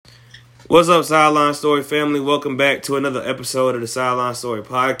What's up, Sideline Story family? Welcome back to another episode of the Sideline Story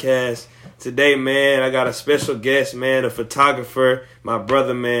podcast. Today, man, I got a special guest, man, a photographer, my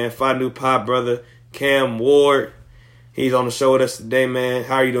brother, man, Fanu Pop brother, Cam Ward. He's on the show with us today, man.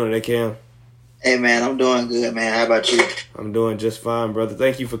 How are you doing today, Cam? Hey, man, I'm doing good, man. How about you? I'm doing just fine, brother.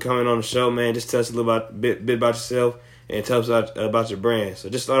 Thank you for coming on the show, man. Just tell us a little bit about yourself and tell us about your brand. So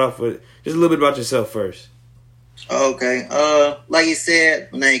just start off with just a little bit about yourself first. Okay. Like you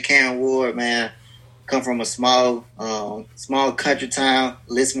said, my name Cam Ward, man. Come from a small country town,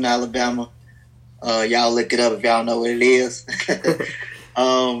 Lisbon, Alabama. Y'all look it up if y'all know what it is.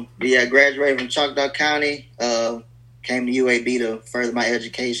 Graduated from Choctaw County. Came to UAB to further my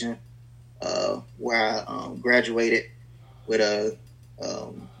education, where I graduated with a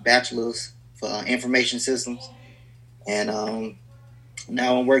bachelor's for information systems, and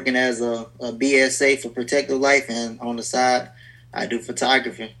now I'm working as a BSA for Protective Life, and on the side, I do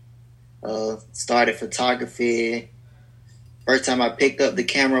photography. Started photography. First time I picked up the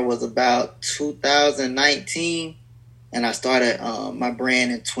camera was about 2019, and I started my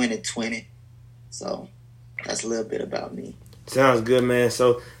brand in 2020. So that's a little bit about me. Sounds good, man.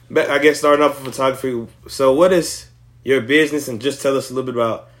 So I guess starting off with photography. So what is your business, and just tell us a little bit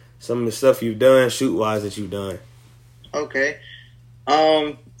about some of the stuff you've done, shoot-wise, that you've done. Okay.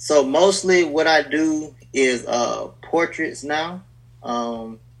 So mostly what I do is portraits now.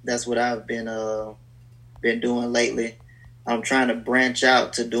 That's what I've been doing lately. I'm trying to branch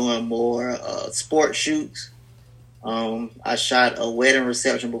out to doing more sport shoots. I shot a wedding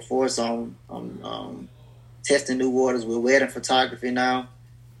reception before, so I'm testing new waters with wedding photography now.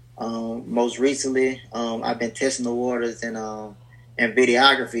 Most recently, I've been testing the waters in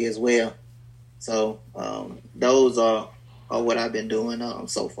videography as well. So those are what I've been doing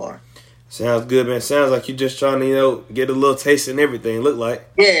so far. Sounds good, man. Sounds like you're just trying to, get a little taste in everything, look like.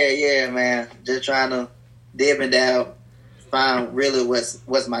 Yeah, man. Just trying to dip and dab, find really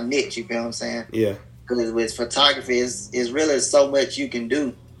what's my niche, you feel what I'm saying? Yeah. Because with photography, it's really so much you can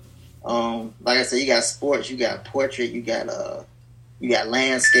do. Like I said, you got sports, you got portrait, you got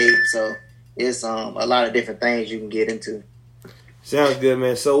landscape, so it's a lot of different things you can get into. Sounds good,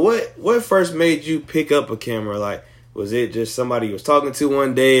 man. So what first made you pick up a camera? Like, was it just somebody you was talking to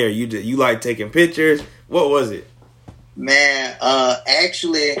one day, or you like taking pictures? What was it? Man,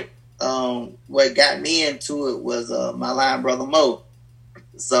 actually, what got me into it was my line brother Mo.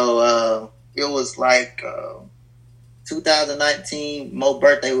 So it was like 2019. Mo's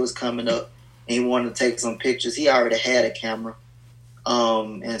birthday was coming up, and he wanted to take some pictures. He already had a camera,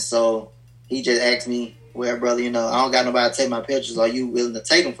 and so he just asked me, "Well, brother, I don't got nobody to take my pictures. Are you willing to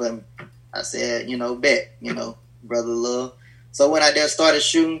take them for me?" I said, bet, brother love. So when I just started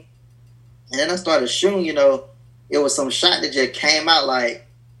shooting, it was some shot that just came out like,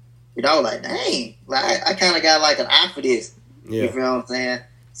 like, dang, like I kind of got like an eye for this. Yeah. You feel what I'm saying?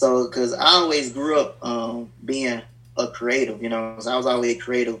 So, because I always grew up being a creative, so I was always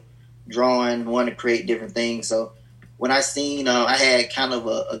creative, drawing, wanting to create different things. So when I seen I had kind of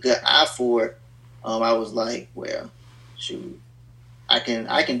a good eye for it, I was like, well, shoot, I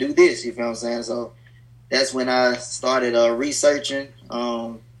can do this. You feel what I'm saying? So that's when I started researching,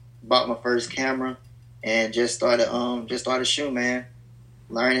 bought my first camera, and just started shooting, man,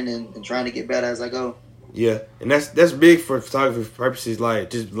 learning and trying to get better as I go. Yeah, and that's big for photography purposes, like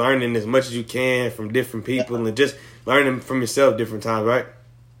just learning as much as you can from different people, and just learning from yourself different times, right?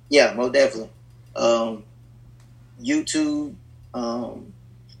 Yeah, most definitely. YouTube,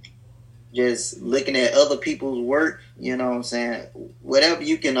 just looking at other people's work, you know what I'm saying? Whatever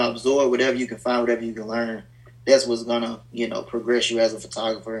you can absorb, whatever you can find, whatever you can learn, that's what's gonna, progress you as a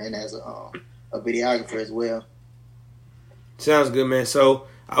photographer and as a videographer as well. Sounds good, man. So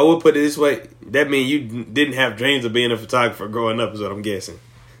I will put it this way: that means you didn't have dreams of being a photographer growing up, is what I'm guessing.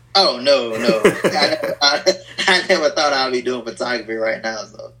 Oh no! I never thought I'd be doing photography right now.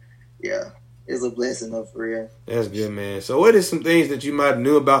 So yeah. It's a blessing, though, for real. That's good, man. So what are some things that you might have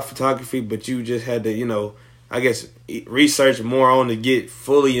knew about photography, but you just had to, I guess, research more on to get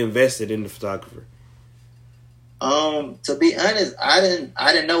fully invested in the photographer? To be honest, I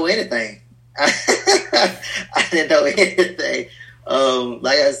didn't know anything. I didn't know anything.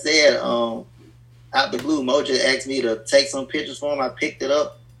 Like I said, out the blue, Mo just asked me to take some pictures for him. I picked it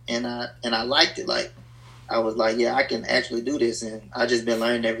up, and I liked it. Like, I was like, yeah, I can actually do this, and I just been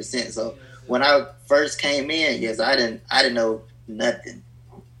learning ever since. So when I first came in, yes, I didn't know nothing.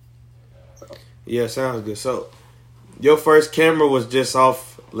 So. Yeah, sounds good. So your first camera was just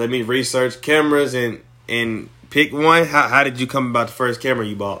off, let me research cameras and pick one. How did you come about the first camera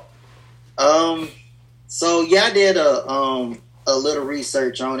you bought? So yeah, I did a a little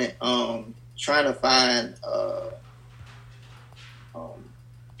research on it. Trying to find how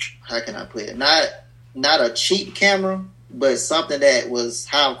can I put it? Not a cheap camera, but something that was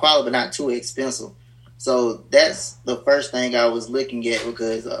high quality but not too expensive. So that's the first thing I was looking at,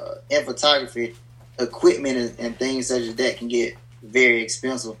 because in photography, equipment and things such as that can get very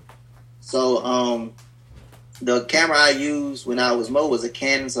expensive. So the camera I used when I was was a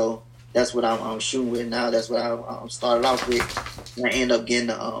Canon, so that's what I'm shooting with now. That's what I started off with. And I ended up getting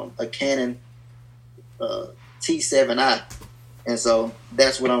a Canon T7i. And so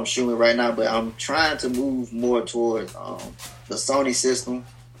that's what I'm shooting right now. But I'm trying to move more towards the Sony system.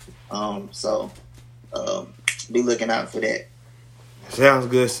 So be looking out for that. Sounds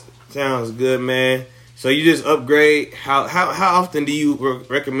good. Sounds good, man. So you just upgrade. How often do you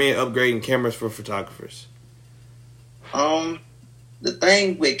recommend upgrading cameras for photographers? The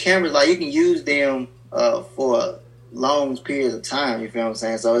thing with cameras, like, you can use them for long periods of time. You feel what I'm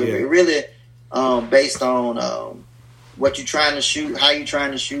saying? So it really based on what you're trying to shoot, how you're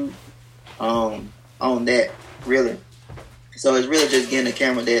trying to shoot, on that, really. So it's really just getting a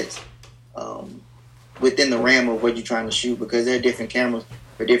camera that's within the realm of what you're trying to shoot, because there are different cameras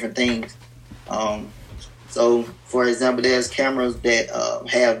for different things. So, for example, there's cameras that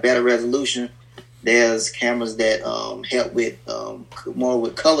have better resolution. There's cameras that help with more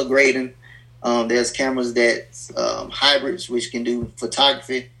with color grading. There's cameras that's hybrids, which can do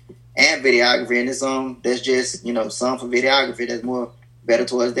photography and videography. And there's just, some for videography that's more better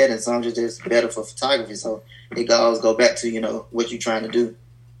towards that, and some just better for photography. So it always go back to, what you're trying to do.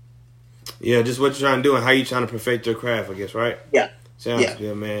 Yeah, just what you're trying to do and how you're trying to perfect your craft, I guess, right? Yeah. Sounds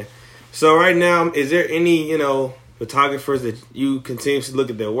good, man. So right now, is there any, photographers that you continuously look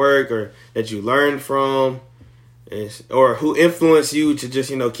at their work, or that you learned from, or who influenced you to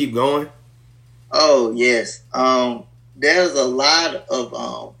just, keep going? Oh, yes. There's a lot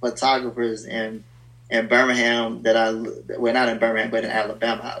of photographers in Birmingham that not in Birmingham, but in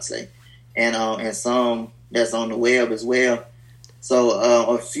Alabama, I'd say. And some that's on the web as well. So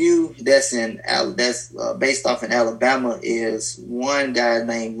a few that's based off in Alabama is one guy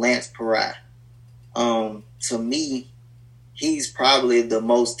named Lance Pariah. To me, he's probably the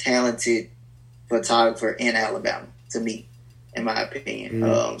most talented photographer in Alabama, to me, in my opinion.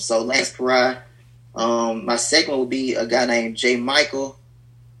 Mm-hmm. So Lance Pariah. My second would be a guy named J. Michael.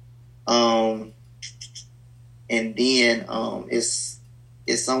 And then it's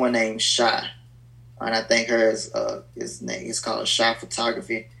someone named Shy. And I think his name is called Shy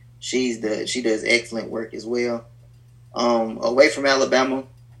Photography. She does excellent work as well. Away from Alabama,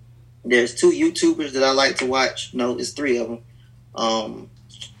 there's two YouTubers that I like to watch. No, it's three of them.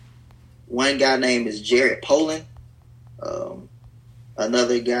 One guy named is Jared Poland.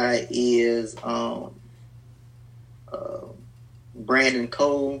 Another guy is Brandon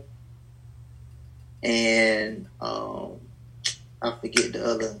Cole, and I forget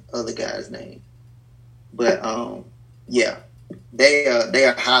the other guy's name. But yeah, they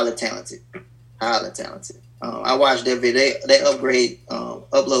are highly talented. Highly talented. I watch their video. They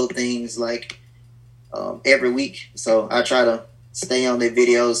upload things like every week. So I try to stay on their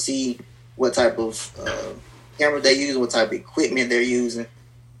videos, see what type of camera they're using, what type of equipment they're using,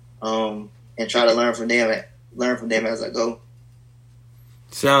 and try to learn from them as I go.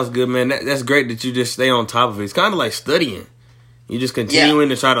 Sounds good, man. That's great that you just stay on top of it. It's kind of like studying. You just continuing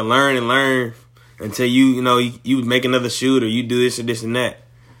to try to learn and learn until you make another shoot, or you do this or this and that.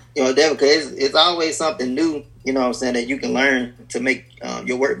 Because it's always something new, what I'm saying, that you can learn to make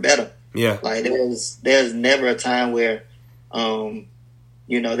your work better. Yeah. Like there's never a time where,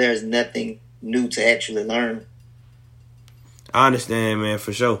 there's nothing new to actually learn. I understand, man,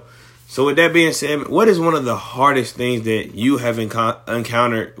 for sure. So with that being said, what is one of the hardest things that you have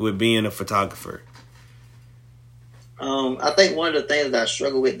encountered with being a photographer? I think one of the things that I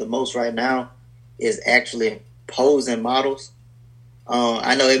struggle with the most right now is actually posing models.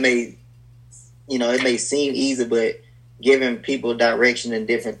 I know it may seem easy, but giving people direction and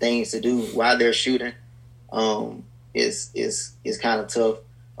different things to do while they're shooting is kind of tough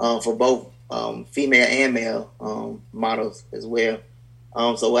for both female and male models as well.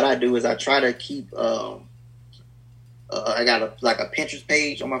 So what I do is I try to keep. I got a Pinterest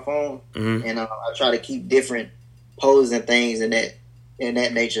page on my phone, mm-hmm. and I try to keep different poses and things in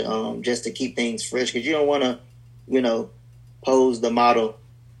that nature, just to keep things fresh, because you don't want to, pose the model,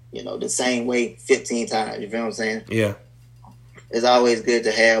 the same way 15 times. You feel what I'm saying? Yeah. It's always good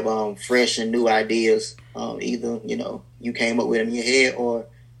to have fresh and new ideas. Either you came up with them in your head, or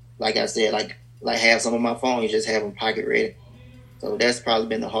like I said, like have some on my phone. You just have them pocket ready. So that's probably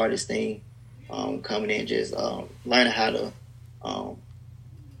been the hardest thing, coming in, just learning how to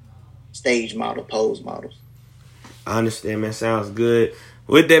stage model, pose models. I understand, man. Sounds good.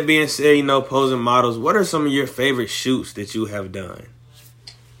 With that being said, posing models, what are some of your favorite shoots that you have done?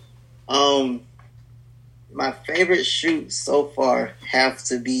 My favorite shoots so far have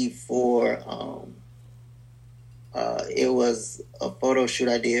to be for it was a photo shoot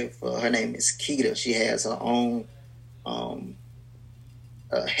I did for, her name is Keita. She has her own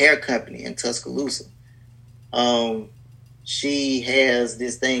hair company in Tuscaloosa. She has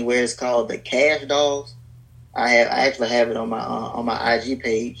this thing where it's called the Cash Dolls. I actually have it on my IG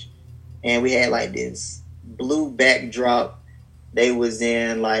page, and we had like this blue backdrop. They was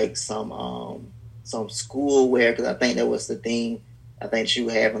in like some school wear, because I think that was the theme. I think she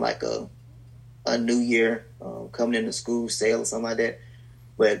was having like a New Year coming into school sale or something like that.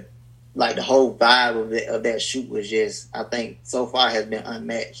 But like the whole vibe of that shoot was just, I think so far has been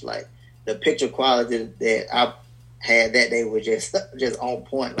unmatched. Like the picture quality that I had that day was just on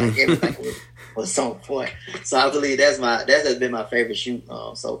point. Like everything was on point. So I believe that has been my favorite shoot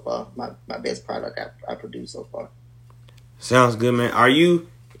so far. My best product I produced so far. Sounds good, man. Are you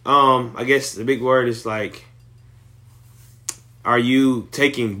I guess the big word is like, are you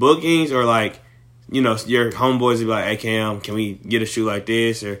taking bookings, or like, your homeboys will be like, hey Cam, can we get a shoot like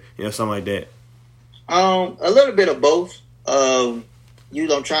this, or something like that? A little bit of both. I'm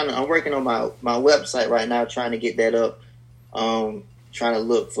working on my website right now, trying to get that up. Trying to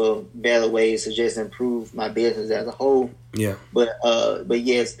look for better ways to just improve my business as a whole. Yeah. But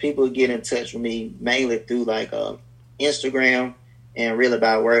yes, people get in touch with me mainly through like Instagram and really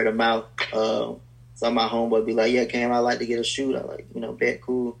by word of mouth. Some of my homeboys be like, yeah, Cam, I'd like to get a shoot. I like, bet,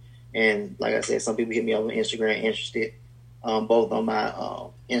 cool. And like I said, some people hit me up on Instagram interested, both on my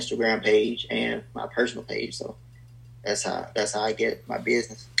Instagram page and my personal page. So that's how I get my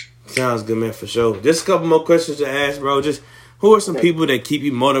business. Sounds good, man, for sure. Just a couple more questions to ask, bro. Just who are some people that keep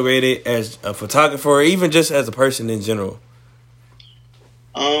you motivated as a photographer, or even just as a person in general?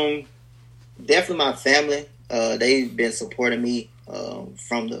 Definitely my family. They've been supporting me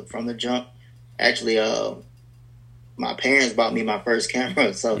from the jump. Actually, my parents bought me my first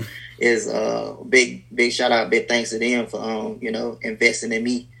camera, so it's big shout out, big thanks to them for investing in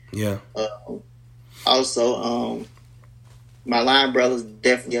me. Yeah. Also, my line brothers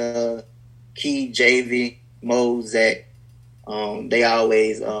definitely Key, JV, Mo, Zach. They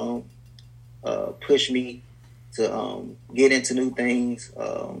always push me to get into new things,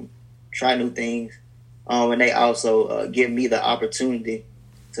 try new things, and they also give me the opportunity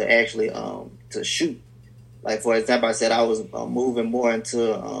to actually to shoot. Like, for example, I said I was moving more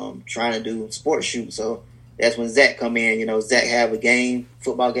into trying to do sports shoot. So that's when Zach come in. Zach have a game,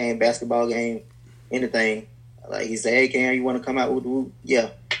 football game, basketball game, anything. Like, he said, hey, Cam, you want to come out with the whoop? Yeah,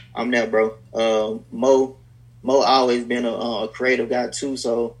 I'm there, bro. Mo always been a creative guy, too.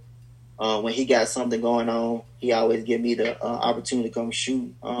 So when he got something going on, he always give me the opportunity to come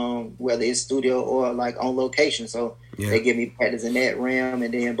shoot, whether it's studio or, like, on location. So they give me practice in that realm.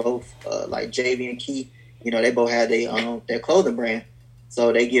 And then both, like, JV and Key, they both have their clothing brand,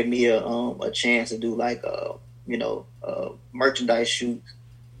 so they give me a chance to do like merchandise shoots,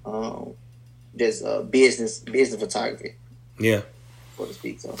 just business photography. Yeah, so to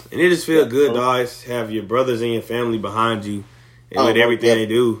speak. So and it just feel good to always have your brothers and your family behind you, and with everything they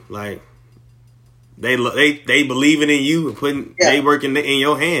do, like they believing in you and putting they working in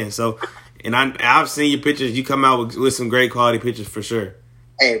your hands. So, and I've seen your pictures. You come out with some great quality pictures for sure.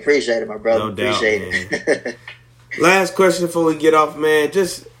 Hey, appreciate it, my brother. No doubt, appreciate it. Last question before we get off, man.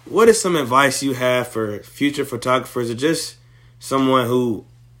 Just what is some advice you have for future photographers, or just someone who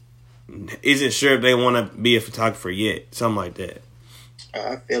isn't sure if they want to be a photographer yet? Something like that.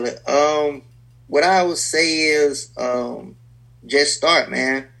 I feel it. What I would say is just start,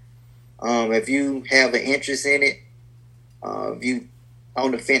 man. If you have an interest in it, if you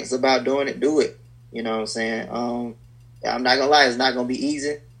on the fence about doing it, do it. You know what I'm saying? I'm not gonna lie, it's not gonna be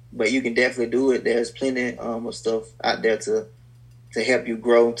easy, but you can definitely do it. There's plenty of stuff out there to help you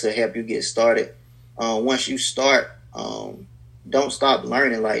grow, to help you get started. Once you start, don't stop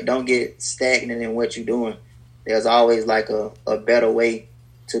learning. Like, don't get stagnant in what you're doing. There's always like a better way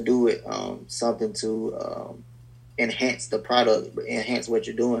to do it. Something to enhance the product, enhance what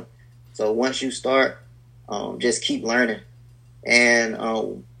you're doing. So once you start, just keep learning, and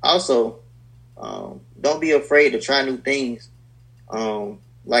also. Don't be afraid to try new things.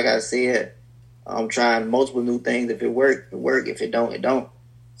 Like I said, I'm trying multiple new things. If it work, it work. If it don't, it don't.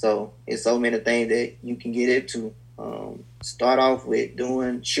 So it's so many things that you can get into. Start off with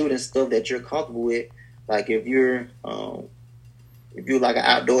shooting stuff that you're comfortable with. Like if you're like an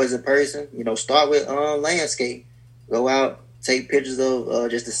outdoorsy person, start with landscape. Go out, take pictures of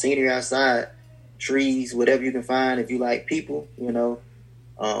just the scenery outside, trees, whatever you can find. If you like people,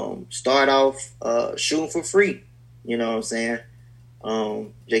 start off shooting for free. You know what I'm saying?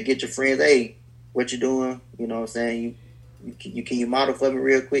 Just get your friends, hey, what you doing? You know what I'm saying? You model for me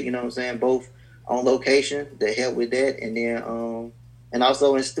real quick, you know what I'm saying? Both on location to help with that, and then and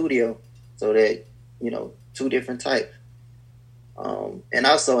also in studio, so that, 2 different types. And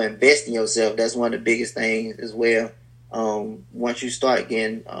also invest in yourself. That's one of the biggest things as well. Once you start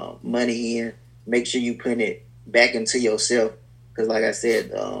getting money in, make sure you put it back into yourself, because like I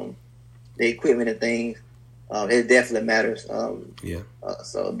said, the equipment and things, it definitely matters.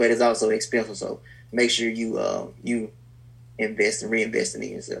 But it's also expensive, so make sure you invest and reinvest in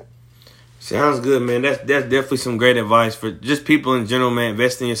yourself. Sounds good, man. That's definitely some great advice for just people in general, man.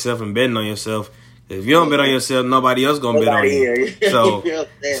 Invest in yourself and betting on yourself. If you don't bet on yourself, nobody else gonna bet on you.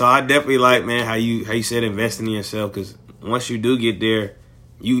 So I definitely like, man, how you said investing in yourself, because once you do get there,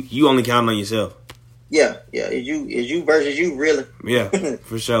 you only count on yourself. Yeah. Is you versus you, really? Yeah,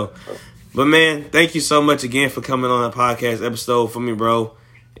 for sure. But man, thank you so much again for coming on the podcast episode for me, bro.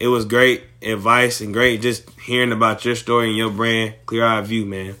 It was great advice and great just hearing about your story and your brand, Clear Eye View,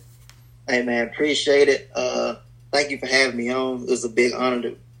 man. Hey, man, appreciate it. Thank you for having me on. It was a big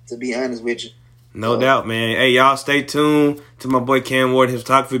honor to be honest with you. No doubt, man. Hey, y'all stay tuned to my boy Cam Ward, his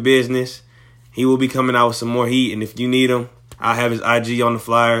photography business. He will be coming out with some more heat, and if you need him, I'll have his IG on the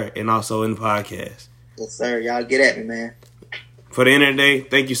flyer and also in the podcast. Yes, sir. Y'all get at me, man. For the end of the day,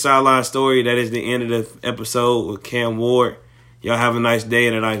 thank you, Sideline Story. That is the end of the episode with Cam Ward. Y'all have a nice day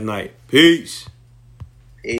and a nice night. Peace.